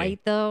Isn't he a delight,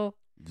 though?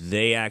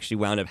 They actually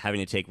wound up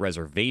having to take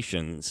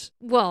reservations.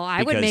 Well,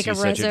 I would make a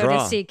reservation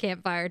to see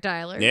Campfire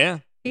Tyler. Yeah.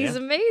 He's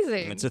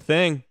amazing. It's a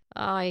thing.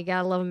 Oh, you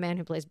gotta love a man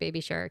who plays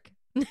Baby Shark.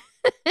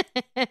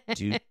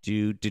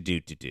 do.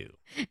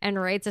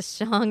 And writes a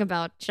song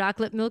about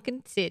chocolate milk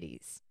and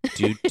titties.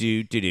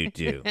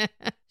 Do.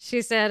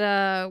 She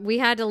said, we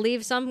had to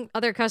leave some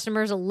other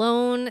customers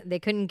alone. They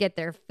couldn't get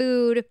their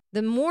food.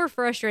 The more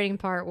frustrating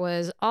part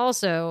was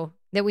also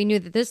that we knew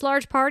that this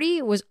large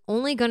party was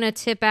only going to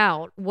tip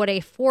out what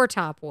a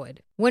 4-top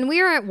would. When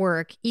we are at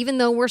work, even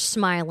though we're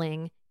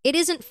smiling, it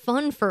isn't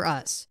fun for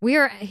us.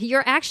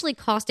 You're actually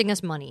costing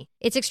us money.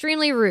 It's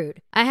extremely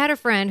rude. I had a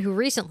friend who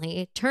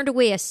recently turned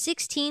away a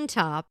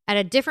 16-top at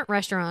a different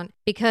restaurant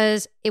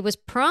because it was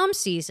prom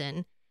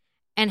season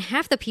and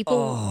half the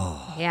people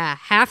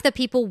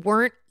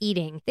weren't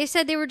eating. They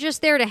said they were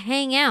just there to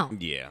hang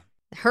out. Yeah.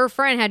 Her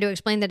friend had to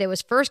explain that it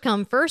was first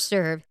come, first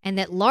serve, and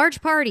that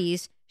large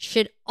parties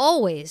should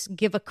always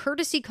give a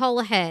courtesy call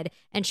ahead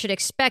and should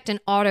expect an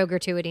auto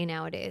gratuity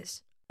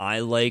nowadays.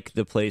 I like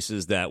the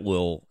places that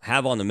will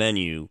have on the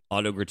menu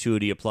auto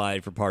gratuity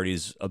applied for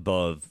parties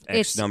above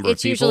X number of people.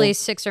 It's usually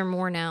 6 or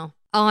more now.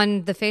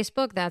 On the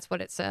Facebook, that's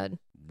what it said.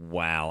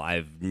 Wow,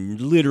 I've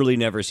literally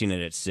never seen it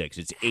at 6.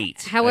 It's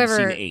 8. However,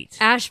 I've seen 8.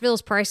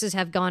 Asheville's prices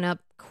have gone up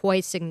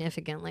quite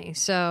significantly.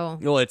 So,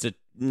 well, it's a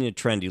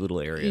trendy little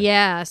area.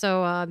 Yeah,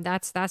 so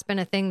that's been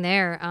a thing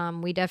there.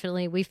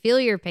 We feel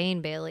your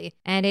pain, Bailey,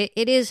 and it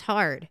is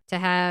hard to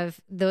have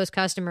those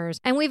customers.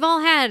 And we've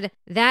all had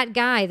that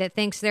guy that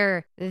thinks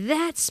they're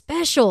that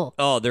special.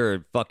 Oh, they're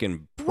a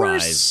fucking We're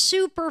prize.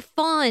 super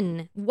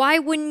fun. Why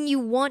wouldn't you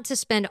want to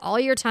spend all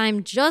your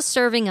time just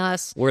serving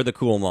us We're the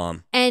cool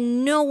mom.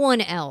 and no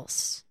one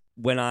else?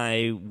 When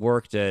I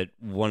worked at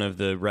one of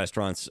the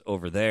restaurants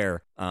over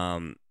there,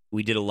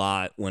 we did a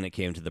lot when it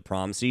came to the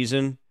prom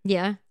season.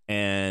 Yeah.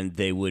 And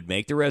they would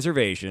make the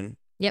reservation.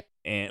 Yep.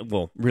 And,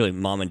 well, really,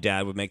 mom and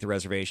dad would make the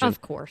reservation.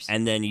 Of course.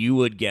 And then you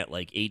would get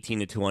like 18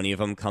 to 20 of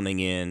them coming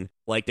in.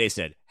 Like they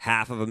said,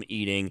 half of them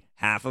eating,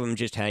 half of them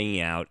just hanging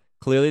out.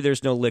 Clearly,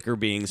 there's no liquor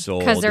being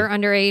sold. Because they're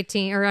under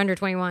 18 or under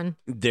 21.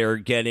 They're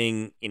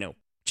getting,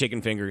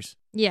 chicken fingers.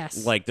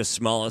 Yes. Like the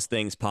smallest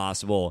things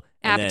possible.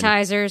 And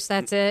appetizers,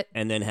 that's it.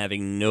 And then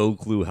having no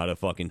clue how to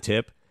fucking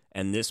tip.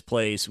 And this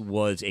place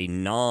was a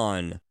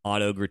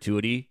non-auto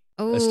gratuity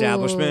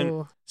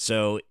establishment.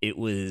 So it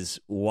was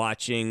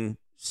watching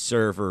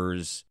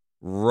servers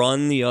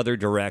run the other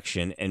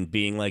direction and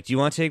being like, do you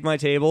want to take my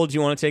table? Do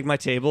you want to take my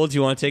table? Do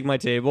you want to take my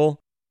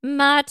table?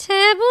 My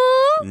table?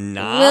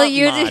 Not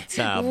my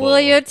table. Will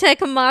you take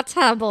my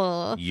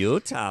table? Your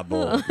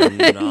table.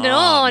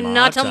 No,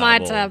 not my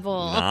table.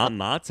 table. Not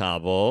my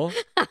table.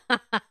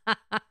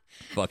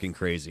 Fucking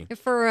crazy.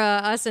 For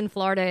us in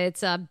Florida,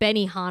 it's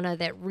Benihana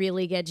that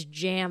really gets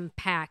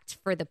jam-packed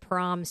for the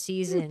prom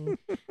season.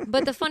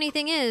 But the funny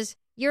thing is,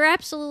 you're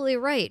absolutely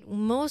right.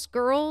 Most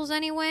girls,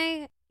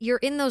 anyway, you're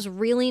in those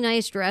really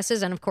nice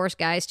dresses, and of course,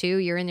 guys, too,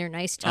 you're in their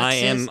nice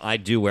tuxes. I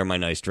do wear my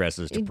nice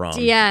dresses to prom.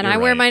 Yeah, and You're I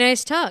wear right. my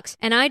nice tux.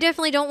 And I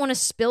definitely don't want to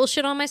spill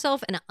shit on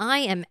myself, and I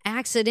am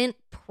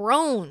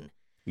accident-prone.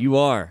 You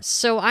are.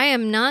 So I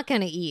am not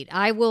going to eat.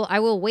 I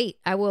will wait.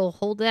 I will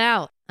hold it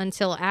out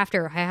until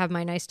after I have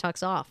my nice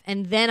tux off,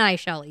 and then I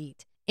shall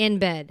eat in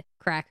bed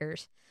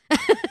crackers.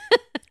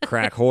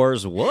 Crack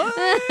whores, what?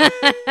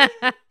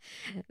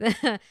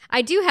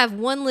 I do have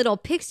one little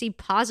Pixie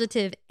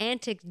positive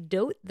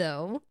anecdote,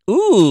 though.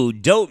 Ooh,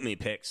 dope me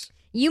picks.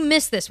 You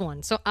missed this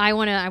one, so I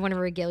wanna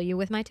regale you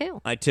with my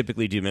tale. I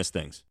typically do miss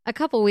things. A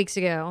couple weeks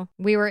ago,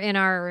 we were in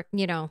our,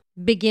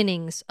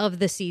 beginnings of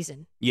the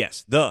season.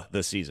 Yes, the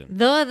season.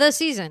 The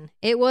season.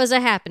 It was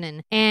a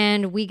happening,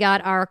 and we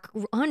got our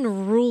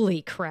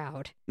unruly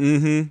crowd.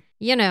 Mm-hmm.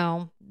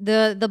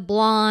 The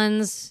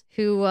blondes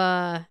who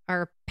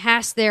are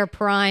past their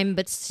prime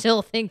but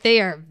still think they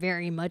are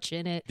very much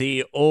in it.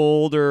 The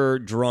older,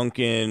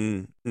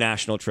 drunken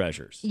national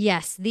treasures.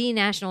 Yes, the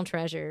national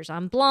treasures.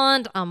 I'm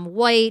blonde, I'm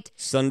white.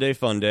 Sunday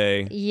fun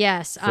day.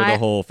 Yes, for the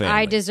whole family.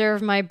 I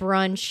deserve my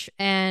brunch,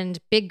 and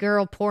big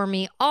girl pour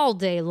me all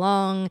day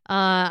long.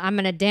 I'm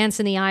going to dance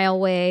in the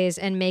aisleways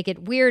and make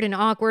it weird and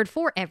awkward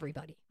for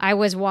everybody. I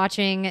was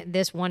watching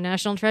this one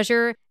national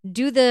treasure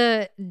do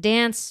the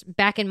dance.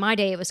 Back in my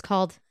day, it was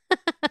called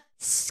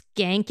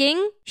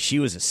skanking. She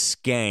was a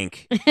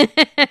skank.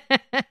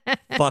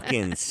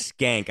 Fucking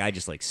skank. I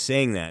just like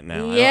saying that now. I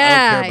don't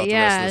care about the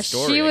rest of the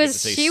story.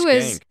 She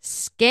was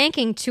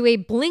skanking to a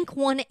Blink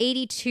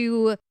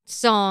 182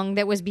 song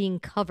that was being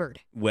covered.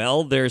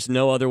 Well, there's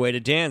no other way to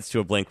dance to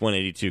a Blink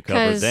 182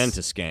 cover than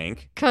to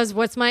skank. Because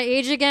what's my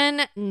age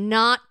again?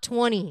 Not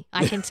 20.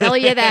 I can tell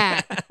you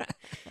that.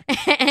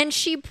 And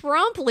she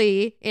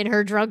promptly, in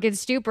her drunken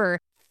stupor,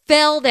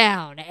 fell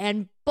down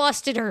and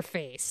busted her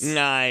face.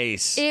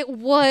 Nice. It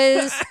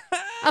was,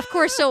 of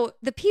course, so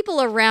the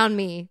people around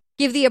me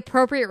give the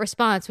appropriate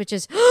response, which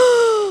is,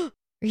 are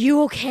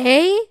you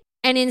okay?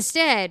 And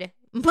instead,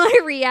 my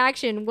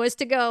reaction was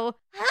to go,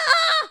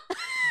 ah!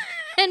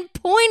 and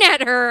point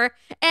at her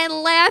and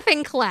laugh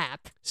and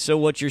clap. So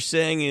what you're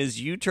saying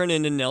is you turn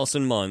into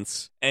Nelson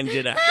Muntz and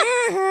did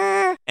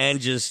a and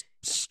just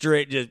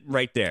straight just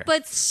right there.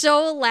 But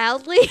so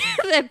loudly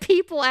that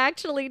people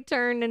actually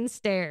turned and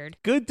stared.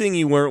 Good thing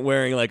you weren't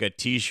wearing like a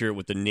t-shirt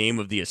with the name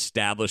of the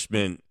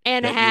establishment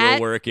and that a hat.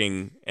 You were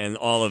working and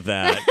all of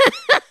that.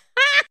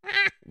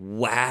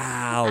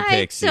 Wow, I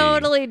Pixie.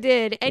 totally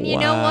did. And you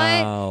know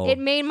Wow. what? It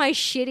made my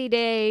shitty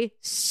day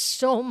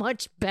so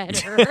much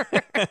better.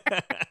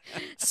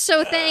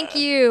 So thank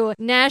you,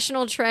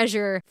 National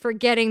Treasure, for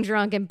getting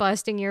drunk and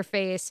busting your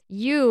face.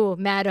 You,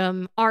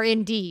 madam, are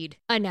indeed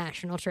a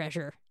national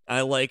treasure.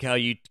 I like how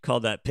you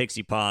called that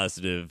Pixie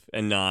positive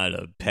and not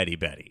a petty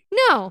Betty.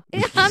 No,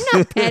 I'm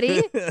not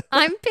petty.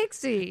 I'm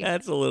Pixie.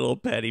 That's a little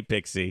petty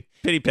Pixie.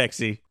 Petty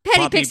Pixie.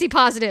 Petty Pixie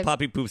positive.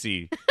 Poppy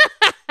Poopsie.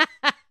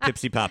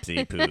 Pipsy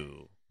Popsy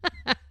Poo.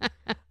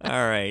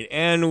 All right.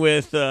 And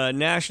with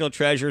national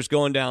treasures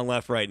going down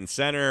left, right, and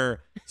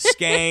center,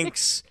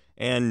 skanks,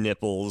 and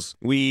nipples,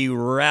 we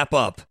wrap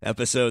up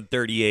episode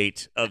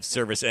 38 of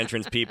Service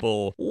Entrance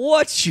People.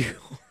 What you...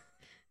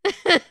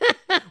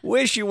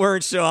 Wish you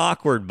weren't so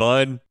awkward,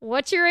 bud.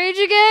 What's your age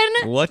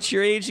again? What's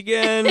your age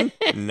again?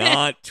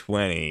 Not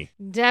 20.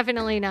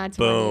 Definitely not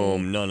 20.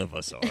 Boom. None of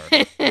us are.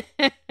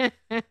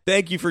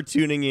 Thank you for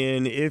tuning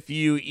in. If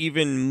you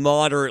even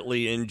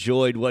moderately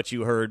enjoyed what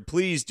you heard,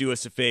 please do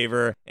us a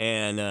favor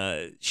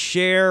and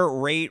share,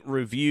 rate,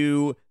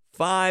 review,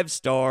 5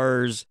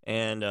 stars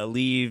and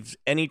leave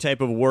any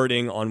type of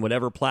wording on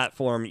whatever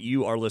platform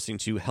you are listening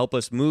to. Help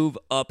us move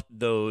up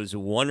those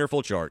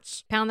wonderful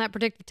charts. Pound that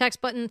predictive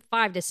text button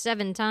 5 to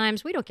 7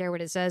 times. We don't care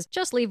what it says.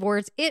 Just leave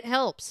words. It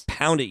helps.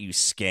 Pound it, you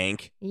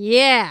skank.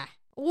 Yeah.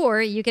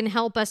 Or you can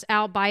help us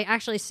out by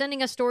actually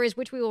sending us stories,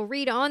 which we will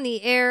read on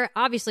the air.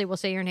 Obviously, we'll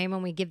say your name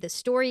when we give the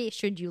story,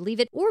 should you leave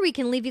it. Or we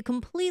can leave you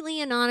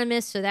completely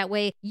anonymous, so that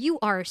way you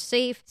are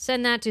safe.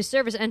 Send that to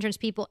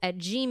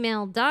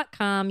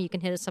serviceentrancepeople@gmail.com. You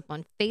can hit us up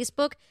on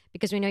Facebook,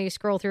 because we know you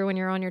scroll through when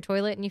you're on your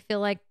toilet and you feel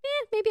like,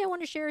 maybe I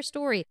want to share a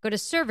story. Go to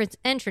Service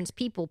Entrance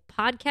People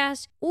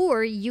Podcast,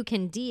 or you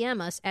can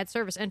DM us at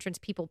Service Entrance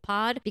People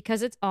Pod,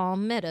 because it's all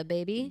meta,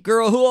 baby.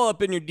 Girl, who all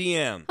up in your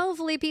DM?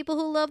 Hopefully people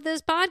who love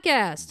this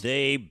podcast.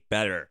 They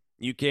better.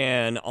 You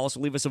can also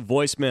leave us a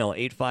voicemail,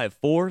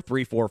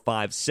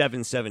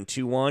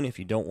 854-345-7721. If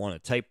you don't want to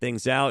type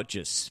things out,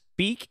 just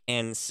speak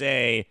and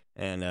say,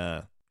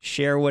 and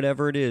share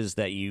whatever it is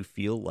that you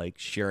feel like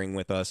sharing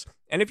with us.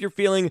 And if you're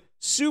feeling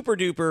super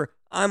duper,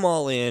 I'm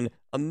all in,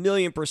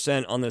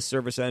 1,000,000% on the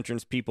Service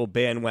Entrance People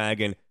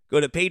bandwagon, go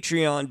to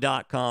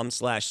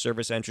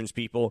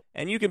patreon.com/serviceentrancepeople,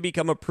 and you can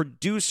become a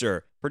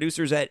producer.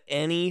 Producers at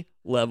any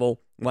level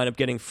wind up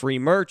getting free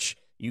merch.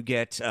 You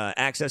get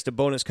access to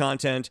bonus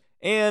content,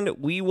 and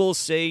we will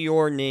say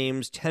your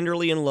names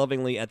tenderly and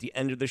lovingly at the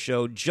end of the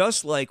show,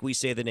 just like we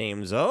say the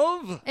names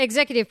of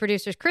executive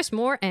producers Chris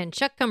Moore and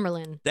Chuck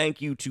Cumberland.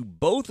 Thank you to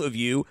both of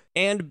you,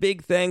 and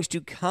big thanks to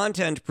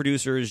content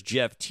producers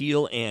Jeff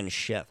Teal and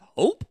Chef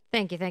Hope.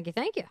 Thank you, thank you,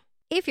 thank you.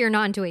 If you're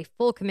not into a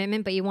full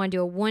commitment, but you want to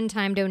do a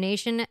one-time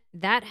donation,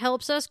 that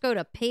helps us. Go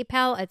to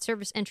PayPal at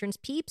Service Entrance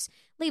Peeps.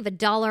 Leave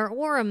 $1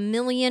 or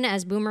 $1,000,000,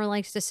 as Boomer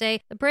likes to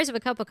say. The price of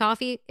a cup of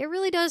coffee, it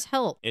really does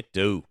help. It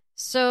do.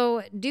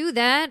 So do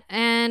that,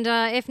 and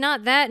if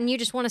not that, and you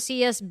just want to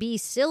see us be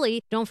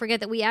silly, don't forget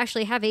that we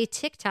actually have a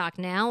TikTok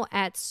now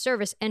at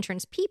Service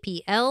Entrance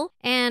PPL,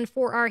 and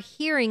for our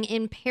hearing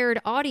impaired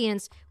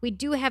audience, we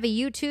do have a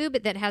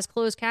YouTube that has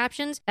closed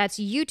captions. That's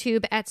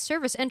YouTube at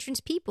Service Entrance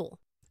People.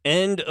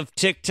 End of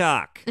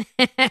TikTok.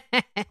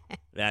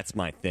 That's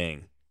my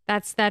thing.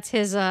 That's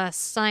his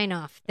sign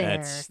off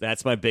there.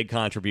 That's my big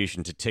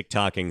contribution to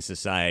TikToking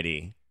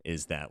society,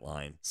 is that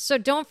line. So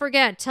don't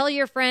forget, tell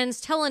your friends,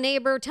 tell a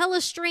neighbor, tell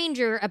a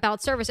stranger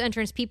about Service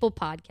Entrance People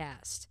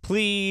Podcast.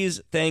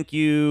 Please, thank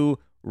you,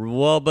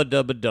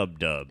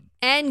 rubba-dubba-dub-dub.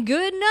 And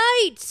good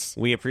night.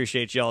 We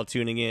appreciate y'all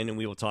tuning in, and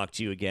we will talk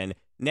to you again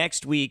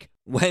next week,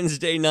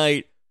 Wednesday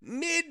night,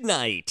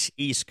 midnight,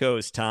 East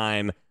Coast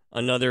time.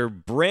 Another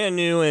brand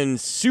new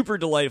and super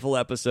delightful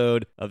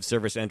episode of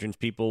Service Entrance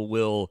People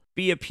will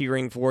be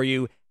appearing for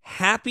you.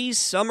 Happy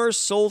Summer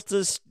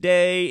Solstice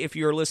Day if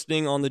you're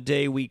listening on the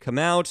day we come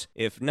out.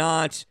 If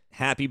not,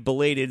 happy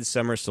belated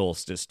Summer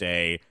Solstice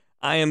Day.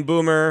 I am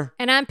Boomer.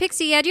 And I'm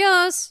Pixie.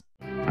 Adios.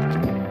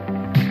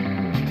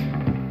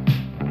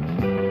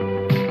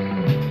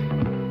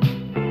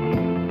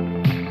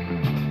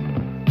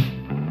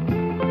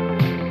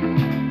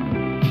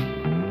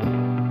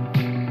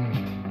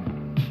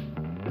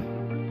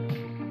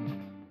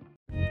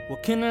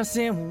 Can I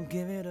say I won't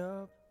give it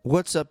up?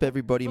 What's up,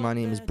 everybody? My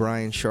name is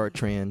Brian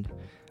Chartrand.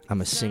 I'm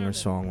a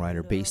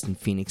singer-songwriter based in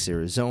Phoenix,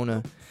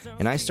 Arizona,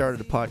 and I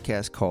started a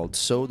podcast called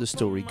So the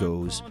Story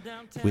Goes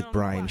with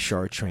Brian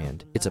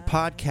Chartrand. It's a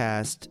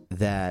podcast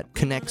that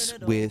connects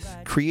with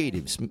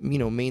creatives,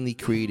 mainly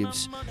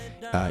creatives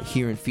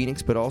here in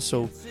Phoenix, but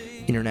also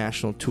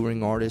international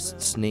touring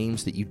artists,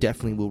 names that you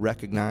definitely will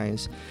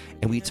recognize.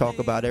 And we talk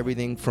about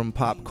everything from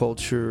pop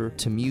culture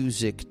to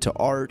music to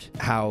art,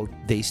 how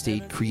they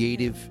stayed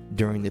creative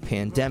during the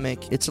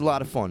pandemic. It's a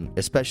lot of fun,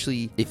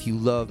 especially if you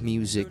love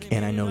music,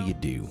 and I know you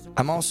do.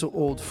 I'm also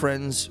old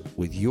friends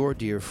with your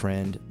dear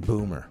friend,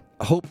 Boomer.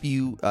 I hope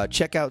you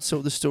check out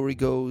So the Story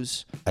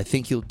Goes. I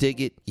think you'll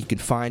dig it. You can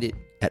find it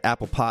at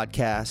Apple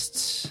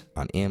Podcasts,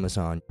 on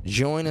Amazon.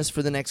 Join us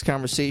for the next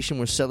conversation.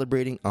 We're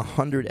celebrating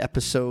 100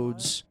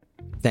 episodes.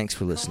 Thanks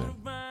for listening.